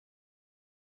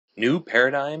New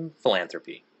Paradigm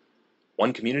Philanthropy.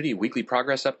 One Community Weekly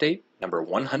Progress Update, number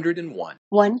 101.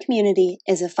 One Community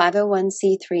is a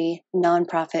 501c3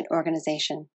 nonprofit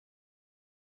organization.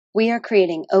 We are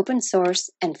creating open source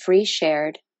and free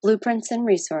shared blueprints and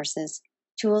resources,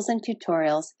 tools and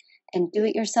tutorials, and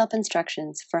do-it-yourself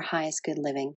instructions for highest good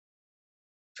living.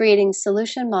 Creating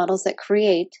solution models that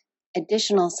create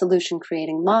additional solution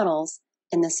creating models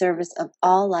in the service of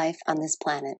all life on this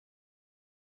planet.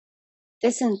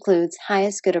 This includes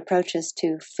highest good approaches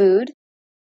to food,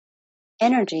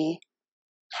 energy,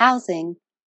 housing,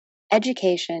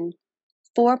 education,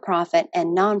 for-profit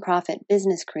and non-profit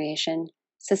business creation,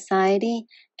 society,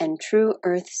 and true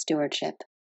earth stewardship.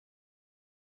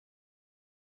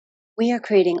 We are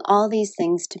creating all these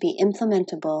things to be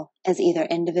implementable as either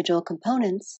individual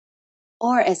components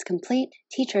or as complete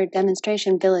teacher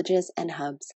demonstration villages and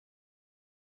hubs.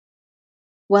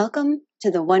 Welcome to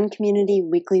the One Community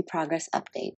Weekly Progress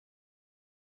Update.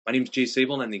 My name is Jay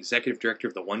Sable, and I'm the Executive Director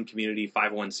of the One Community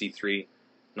 501c3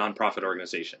 nonprofit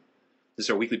organization. This is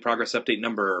our Weekly Progress Update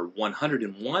number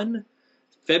 101,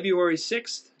 February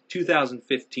 6th,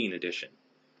 2015 edition.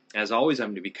 As always, I'm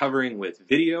going to be covering with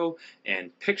video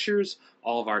and pictures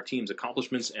all of our team's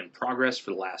accomplishments and progress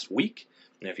for the last week.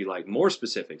 And if you'd like more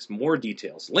specifics, more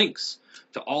details, links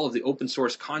to all of the open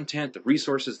source content, the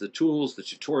resources, the tools, the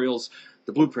tutorials,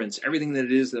 the blueprints, everything that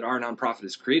it is that our nonprofit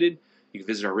has created, you can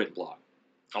visit our written blog.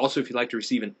 Also, if you'd like to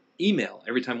receive an email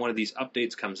every time one of these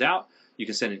updates comes out, you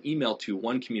can send an email to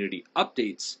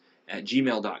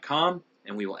onecommunityupdates@gmail.com,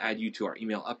 and we will add you to our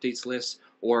email updates list,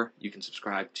 or you can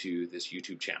subscribe to this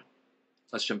YouTube channel.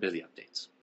 Let's jump into the updates.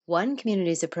 One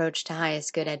Community's approach to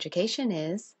highest good education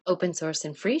is open source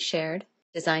and free shared,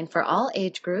 designed for all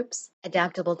age groups,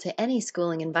 adaptable to any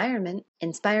schooling environment,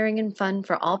 inspiring and fun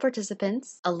for all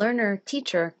participants, a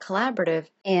learner-teacher collaborative,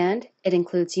 and it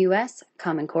includes U.S.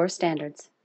 Common Core standards.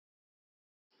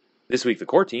 This week, the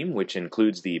core team, which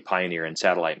includes the Pioneer and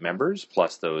Satellite members,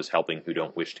 plus those helping who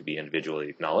don't wish to be individually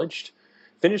acknowledged,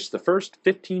 finished the first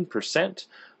 15%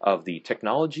 of the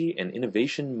Technology and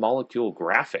Innovation Molecule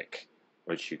graphic,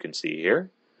 which you can see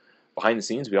here. Behind the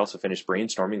scenes, we also finished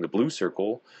brainstorming the blue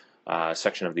circle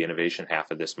section of the innovation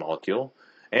half of this molecule.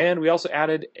 And we also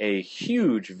added a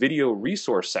huge video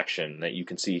resource section that you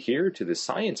can see here to the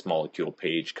science molecule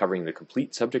page covering the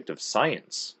complete subject of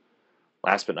science.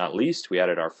 Last but not least, we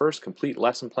added our first complete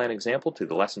lesson plan example to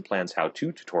the lesson plan's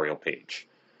how-to tutorial page.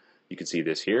 You can see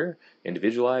this here,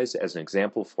 individualized as an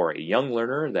example for a young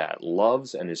learner that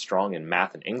loves and is strong in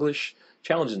math and English,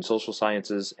 challenged in social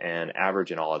sciences, and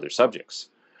average in all other subjects.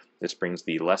 This brings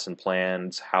the lesson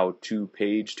plan's how-to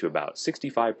page to about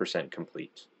 65%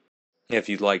 complete. If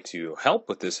you'd like to help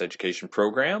with this education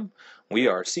program, we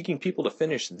are seeking people to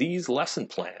finish these lesson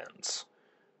plans.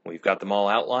 We've got them all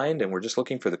outlined, and we're just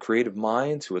looking for the creative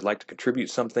minds who would like to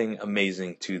contribute something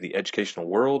amazing to the educational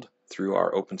world through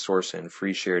our open source and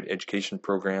free shared education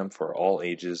program for all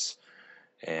ages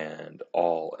and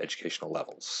all educational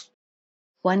levels.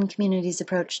 One Community's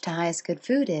approach to highest good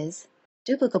food is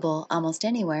duplicable almost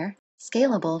anywhere,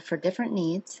 scalable for different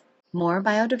needs, more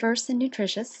biodiverse and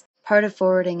nutritious, part of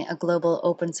forwarding a global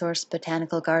open source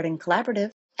botanical garden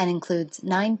collaborative, and includes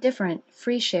 9 different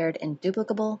free shared and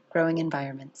duplicable growing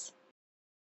environments.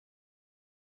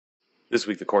 This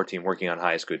week, the core team working on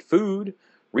highest good food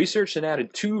researched and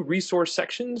added 2 resource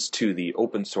sections to the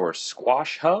open source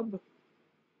squash hub,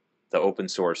 the open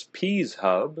source peas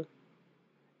hub,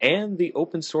 and the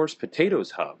open source potatoes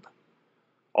hub.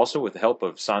 Also, with the help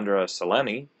of Sandra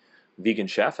Salani, vegan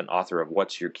chef and author of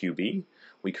What's Your QB,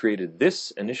 we created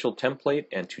this initial template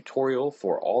and tutorial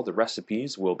for all the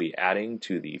recipes we'll be adding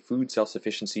to the Food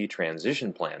Self-Sufficiency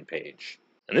Transition Plan page.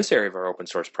 In this area of our open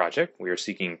source project, we are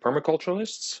seeking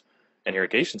permaculturalists, an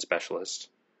irrigation specialist,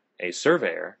 a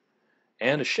surveyor,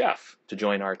 and a chef to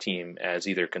join our team as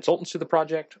either consultants to the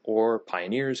project or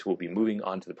pioneers who will be moving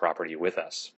onto the property with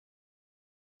us.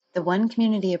 The One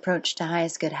Community approach to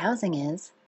highest good housing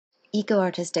is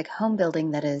eco-artistic home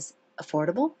building that is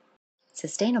affordable,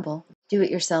 sustainable,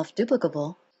 do-it-yourself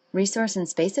duplicable, resource and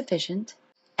space efficient,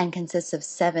 and consists of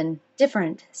 7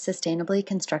 different sustainably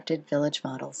constructed village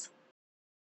models.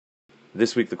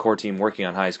 This week, the core team working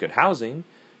on highest good housing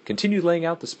continued laying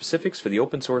out the specifics for the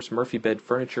open source Murphy bed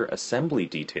furniture assembly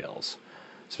details,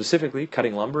 specifically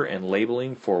cutting lumber and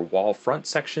labeling for wall front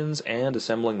sections and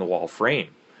assembling the wall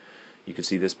frame. You can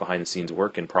see this behind the scenes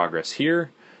work in progress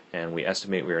here, and we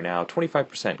estimate we are now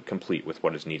 25% complete with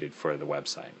what is needed for the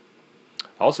website.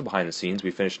 Also behind the scenes,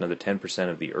 we finished another 10%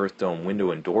 of the earth dome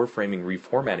window and door framing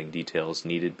reformatting details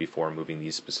needed before moving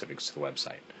these specifics to the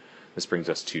website. This brings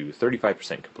us to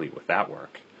 35% complete with that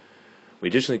work. We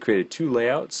additionally created 2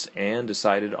 layouts and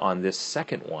decided on this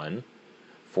second one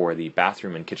for the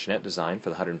bathroom and kitchenette design for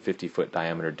the 150-foot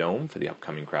diameter dome for the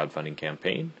upcoming crowdfunding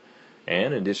campaign.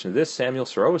 And in addition to this, Samuel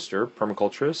Sorowister,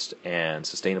 permaculturist and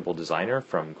sustainable designer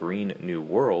from Green New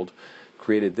World,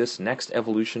 created this next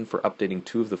evolution for updating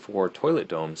 2 of the 4 toilet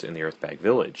domes in the Earthbag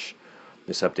Village.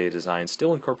 This updated design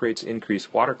still incorporates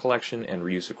increased water collection and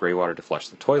reuse of gray water to flush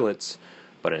the toilets,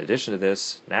 but in addition to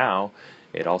this, now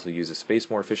it also uses space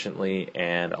more efficiently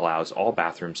and allows all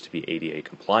bathrooms to be ADA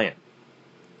compliant.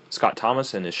 Scott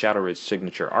Thomas and his Shadow Ridge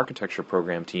Signature Architecture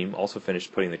Program team also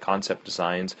finished putting the concept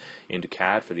designs into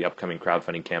CAD for the upcoming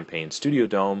crowdfunding campaign Studio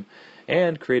Dome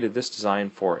and created this design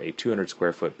for a 200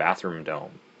 square foot bathroom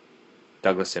dome.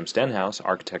 Douglas Sim Stenhouse,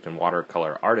 architect and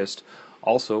watercolor artist,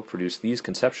 also produced these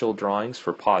conceptual drawings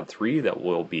for Pod 3 that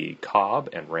will be cob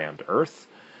and rammed earth.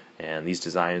 And these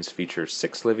designs feature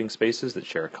 6 living spaces that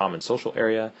share a common social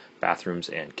area, bathrooms,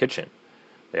 and kitchen.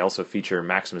 They also feature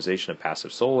maximization of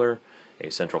passive solar, a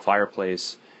central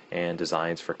fireplace, and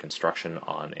designs for construction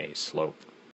on a slope.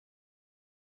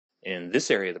 In this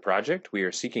area of the project, we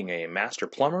are seeking a master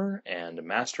plumber and a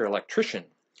master electrician.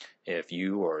 If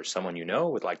you or someone you know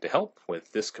would like to help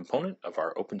with this component of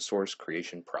our open source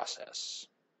creation process.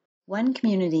 One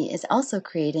Community is also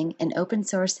creating an open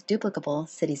source duplicable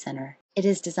city center. It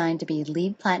is designed to be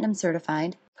LEED Platinum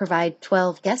certified, provide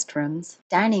 12 guest rooms,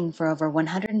 dining for over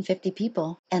 150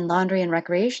 people, and laundry and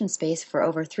recreation space for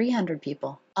over 300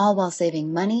 people, all while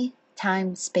saving money,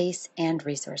 time, space, and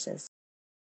resources.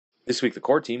 This week the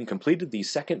core team completed the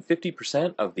second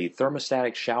 50% of the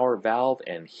thermostatic shower valve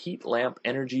and heat lamp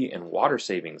energy and water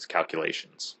savings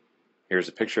calculations. Here's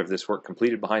a picture of this work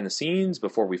completed behind the scenes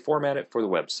before we format it for the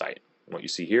website. What you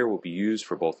see here will be used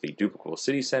for both the Duplicable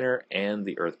City Center and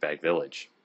the Earthbag Village.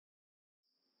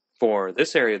 For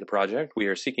this area of the project, we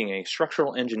are seeking a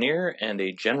structural engineer and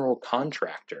a general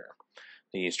contractor.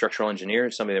 The structural engineer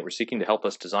is somebody that we're seeking to help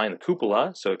us design the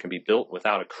cupola so it can be built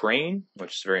without a crane,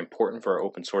 which is very important for our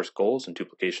open source goals and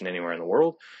duplication anywhere in the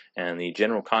world. And the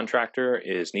general contractor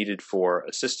is needed for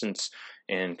assistance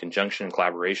in conjunction and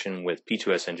collaboration with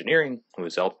P2S Engineering, who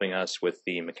is helping us with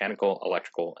the mechanical,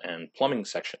 electrical, and plumbing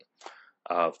section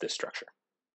of this structure.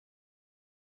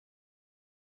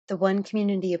 The One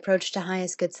Community approach to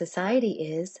highest good society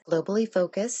is globally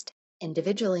focused,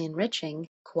 individually enriching,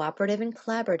 cooperative and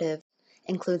collaborative,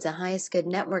 includes a highest good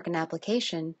network and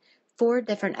application, 4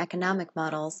 different economic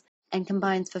models, and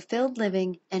combines fulfilled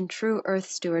living and true earth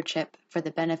stewardship for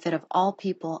the benefit of all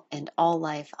people and all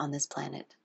life on this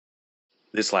planet.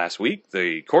 This last week,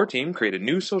 the core team created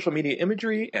new social media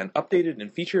imagery and updated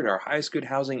and featured our highest good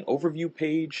housing overview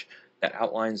page that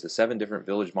outlines the 7 different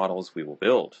village models we will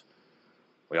build.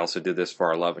 We also did this for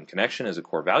our love and connection as a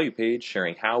core value page,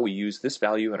 sharing how we use this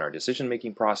value in our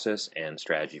decision-making process and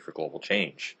strategy for global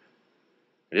change.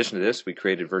 In addition to this, we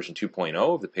created version 2.0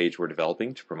 of the page we're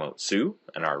developing to promote Sue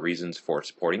and our reasons for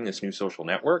supporting this new social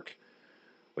network.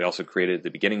 We also created the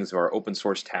beginnings of our open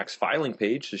source tax filing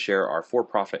page to share our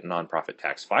for-profit and nonprofit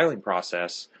tax filing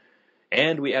process.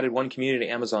 And we added One Community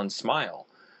Amazon Smile,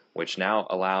 which now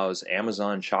allows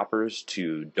Amazon shoppers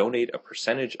to donate a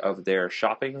percentage of their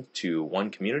shopping to One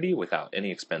Community without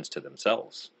any expense to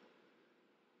themselves.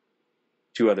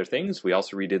 2 other things, we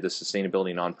also redid the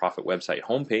Sustainability Nonprofit website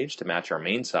homepage to match our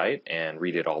main site and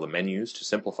redid all the menus to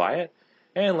simplify it.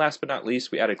 And last but not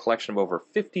least, we added a collection of over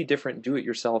 50 different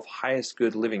do-it-yourself highest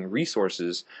good living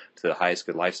resources to the highest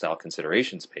good lifestyle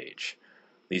considerations page.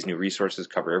 These new resources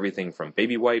cover everything from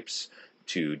baby wipes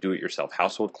to do-it-yourself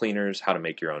household cleaners, how to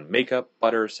make your own makeup,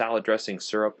 butter, salad dressing,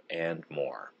 syrup, and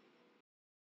more.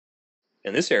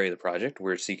 In this area of the project,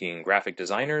 we're seeking graphic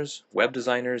designers, web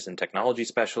designers, and technology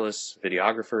specialists,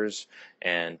 videographers,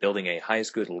 and building a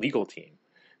highest good legal team.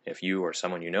 If you or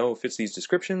someone you know fits these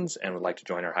descriptions and would like to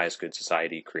join our highest good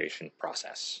society creation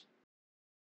process.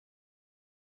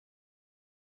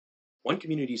 One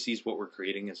Community sees what we're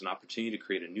creating as an opportunity to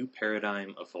create a new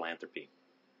paradigm of philanthropy.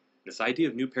 This idea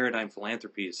of new paradigm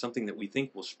philanthropy is something that we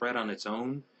think will spread on its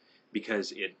own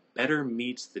because it better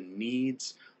meets the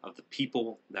needs of the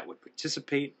people that would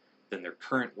participate than their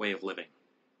current way of living.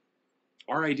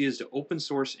 Our idea is to open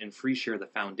source and free share the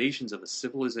foundations of a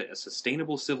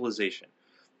sustainable civilization: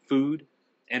 food,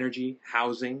 energy,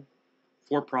 housing,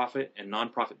 for-profit and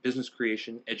non-profit business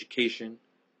creation, education,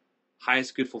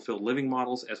 highest good fulfilled living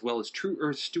models, as well as true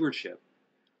earth stewardship,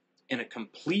 in a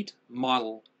complete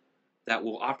model that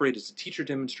will operate as a teacher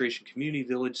demonstration, community,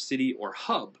 village, city, or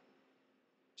hub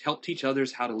to help teach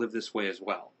others how to live this way as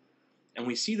well. And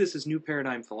we see this as new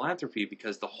paradigm philanthropy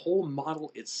because the whole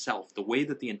model itself, the way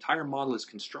that the entire model is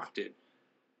constructed,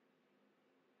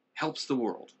 helps the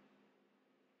world.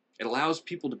 It allows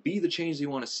people to be the change they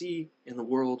want to see in the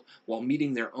world while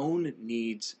meeting their own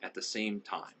needs at the same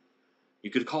time. You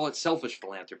could call it selfish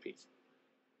philanthropy.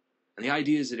 And the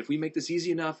idea is that if we make this easy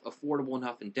enough, affordable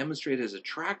enough, and demonstrate it as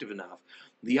attractive enough,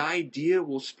 the idea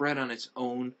will spread on its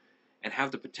own and have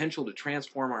the potential to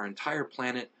transform our entire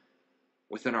planet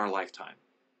within our lifetime,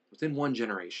 within one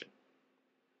generation.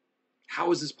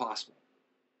 How is this possible?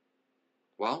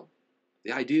 Well,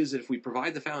 the idea is that if we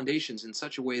provide the foundations in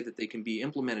such a way that they can be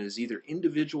implemented as either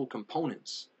individual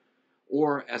components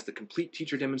or as the complete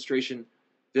teacher demonstration,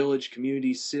 village,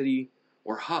 community, city,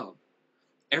 or hub,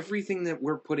 everything that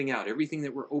we're putting out, everything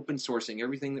that we're open sourcing,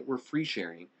 everything that we're free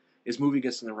sharing is moving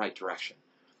us in the right direction.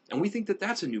 And we think that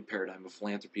that's a new paradigm of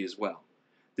philanthropy as well.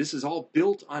 This is all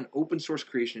built on open source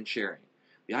creation and sharing.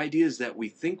 The idea is that we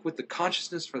think with the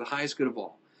consciousness for the highest good of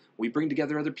all. We bring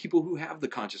together other people who have the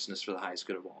consciousness for the highest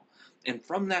good of all. And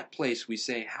from that place, we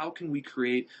say, how can we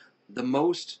create the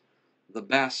most, the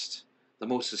best, the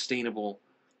most sustainable,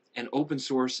 and open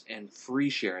source and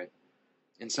free share it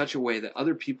in such a way that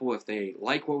other people, if they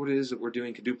like what it is that we're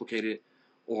doing, can duplicate it,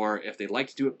 or if they'd like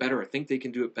to do it better or think they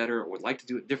can do it better or would like to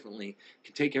do it differently,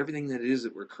 can take everything that it is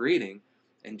that we're creating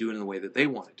and do it in the way that they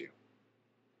want to do.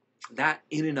 That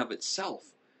in and of itself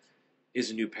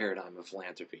is a new paradigm of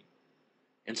philanthropy.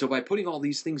 And so by putting all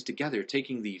these things together,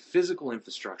 taking the physical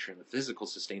infrastructure and the physical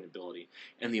sustainability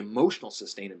and the emotional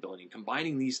sustainability, and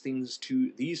combining these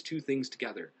two things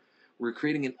together, we're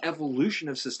creating an evolution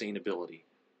of sustainability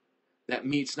that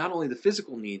meets not only the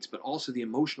physical needs, but also the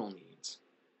emotional needs.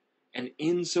 And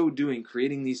in so doing,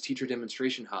 creating these teacher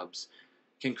demonstration hubs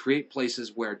can create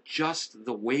places where just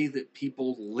the way that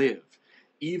people live,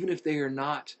 even if they are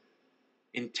not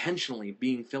intentionally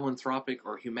being philanthropic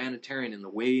or humanitarian in the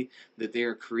way that they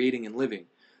are creating and living,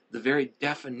 the very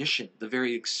definition, the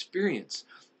very experience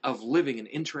of living and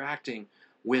interacting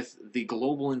with the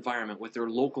global environment, with their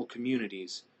local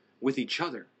communities, with each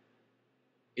other,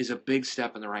 is a big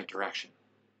step in the right direction.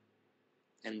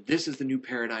 And this is the new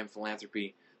paradigm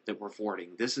philanthropy that we're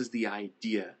forwarding. This is the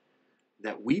idea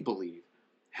that we believe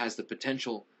has the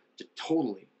potential to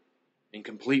totally and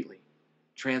completely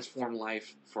transform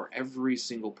life for every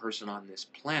single person on this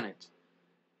planet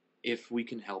if we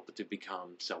can help it to become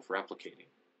self-replicating.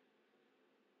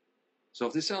 So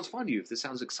if this sounds fun to you, if this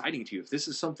sounds exciting to you, if this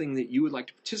is something that you would like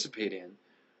to participate in,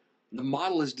 the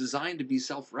model is designed to be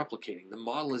self-replicating. The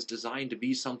model is designed to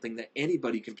be something that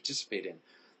anybody can participate in,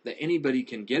 that anybody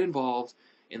can get involved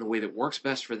in the way that works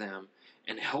best for them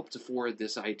and help to forward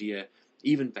this idea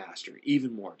even faster,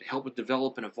 even more, to help it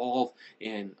develop and evolve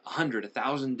in 100,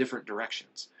 1,000 different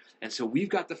directions. And so we've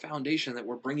got the foundation that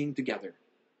we're bringing together,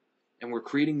 and we're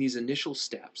creating these initial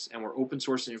steps, and we're open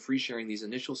sourcing and free sharing these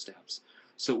initial steps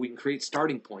so we can create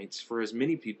starting points for as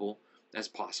many people as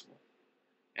possible.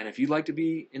 And if you'd like to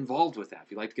be involved with that,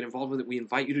 if you'd like to get involved with it, we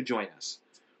invite you to join us.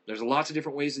 There's lots of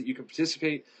different ways that you can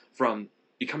participate, from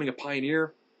becoming a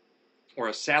pioneer or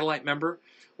a satellite member,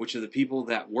 which are the people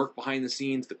that work behind the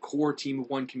scenes, the core team of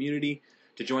one community,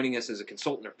 to joining us as a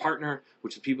consultant or partner,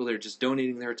 which are people that are just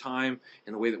donating their time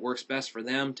in the way that works best for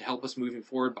them to help us moving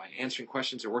forward by answering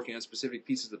questions or working on specific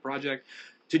pieces of the project,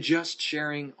 to just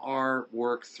sharing our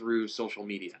work through social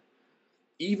media.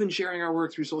 Even sharing our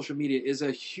work through social media is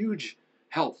a huge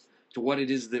help to what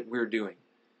it is that we're doing.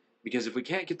 Because if we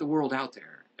can't get the word out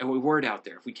there,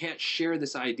 if we can't share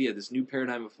this idea, this new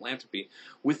paradigm of philanthropy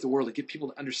with the world, and get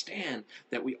people to understand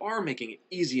that we are making it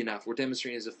easy enough, we're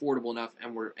demonstrating it's affordable enough,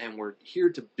 and we're here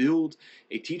to build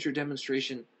a teacher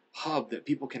demonstration hub that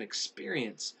people can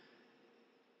experience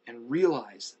and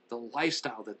realize the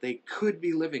lifestyle that they could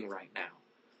be living right now,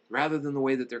 rather than the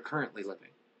way that they're currently living.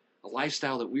 A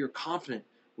lifestyle that we are confident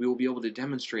we will be able to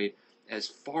demonstrate as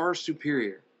far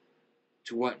superior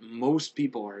to what most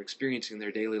people are experiencing in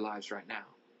their daily lives right now.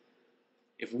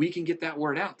 If we can get that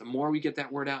word out, the more we get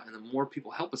that word out and the more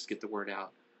people help us get the word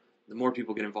out, the more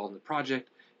people get involved in the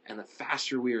project, and the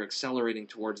faster we are accelerating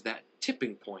towards that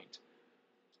tipping point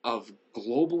of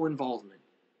global involvement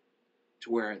to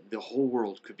where the whole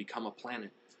world could become a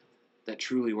planet that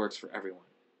truly works for everyone,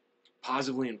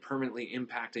 positively and permanently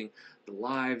impacting the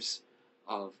lives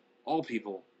of all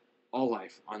people, all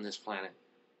life on this planet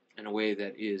in a way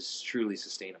that is truly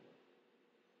sustainable.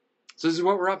 So this is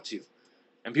what we're up to.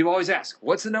 And people always ask,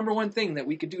 what's the number one thing that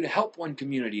we could do to help one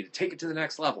community to take it to the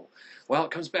next level? Well, it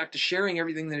comes back to sharing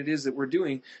everything that it is that we're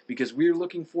doing, because we're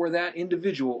looking for that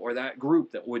individual or that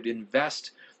group that would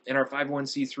invest in our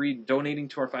 501c3, donating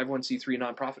to our 501c3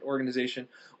 nonprofit organization,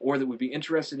 or that would be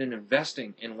interested in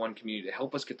investing in one community to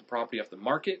help us get the property off the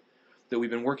market that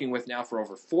we've been working with now for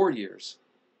over 4 years.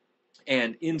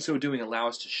 And in so doing, allow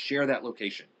us to share that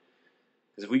location.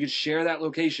 Because if we could share that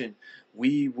location,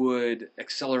 we would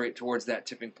accelerate towards that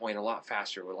tipping point a lot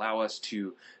faster. It would allow us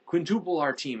to quintuple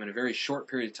our team in a very short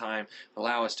period of time,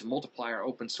 allow us to multiply our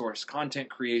open source content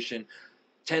creation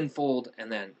tenfold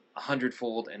and then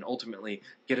 100-fold, and ultimately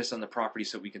get us on the property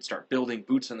so we can start building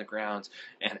boots on the ground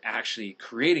and actually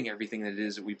creating everything that it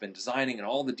is that we've been designing, and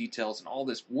all the details and all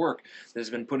this work that has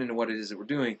been put into what it is that we're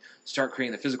doing, start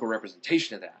creating the physical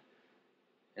representation of that.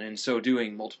 And in so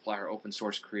doing, multiply our open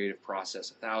source creative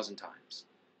process 1,000 times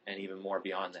and even more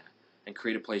beyond that, and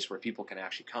create a place where people can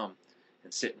actually come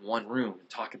and sit in one room and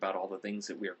talk about all the things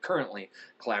that we are currently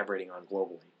collaborating on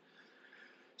globally.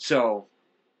 So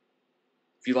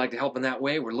if you'd like to help in that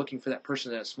way, we're looking for that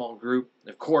person in a small group.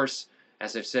 Of course,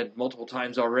 as I've said multiple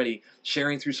times already,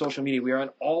 sharing through social media. We are on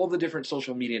all the different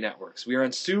social media networks. We are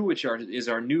on Sue, which is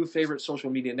our new favorite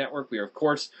social media network. We are, of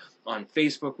course, on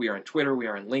Facebook. We are on Twitter. We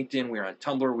are on LinkedIn. We are on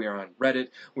Tumblr. We are on Reddit.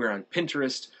 We are on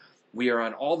Pinterest. We are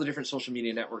on all the different social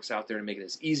media networks out there to make it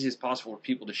as easy as possible for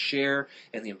people to share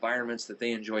in the environments that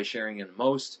they enjoy sharing in the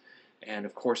most. And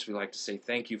of course, we like to say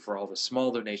thank you for all the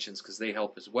small donations, because they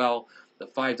help as well. The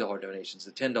 $5 donations,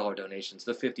 the $10 donations,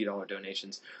 the $50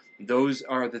 donations. Those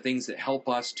are the things that help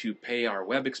us to pay our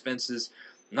web expenses.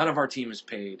 None of our team is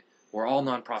paid. We're all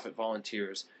nonprofit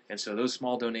volunteers. And so those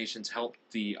small donations help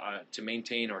to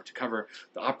maintain or to cover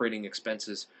the operating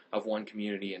expenses of one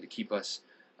community and to keep us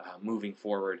moving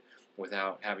forward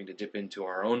without having to dip into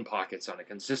our own pockets on a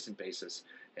consistent basis.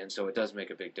 And so it does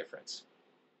make a big difference.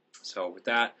 So with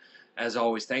that, as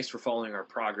always, thanks for following our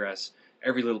progress.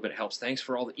 Every little bit helps. Thanks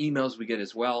for all the emails we get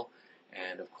as well.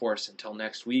 And of course, until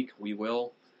next week, we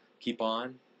will keep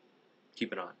on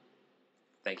keeping on.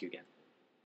 Thank you again.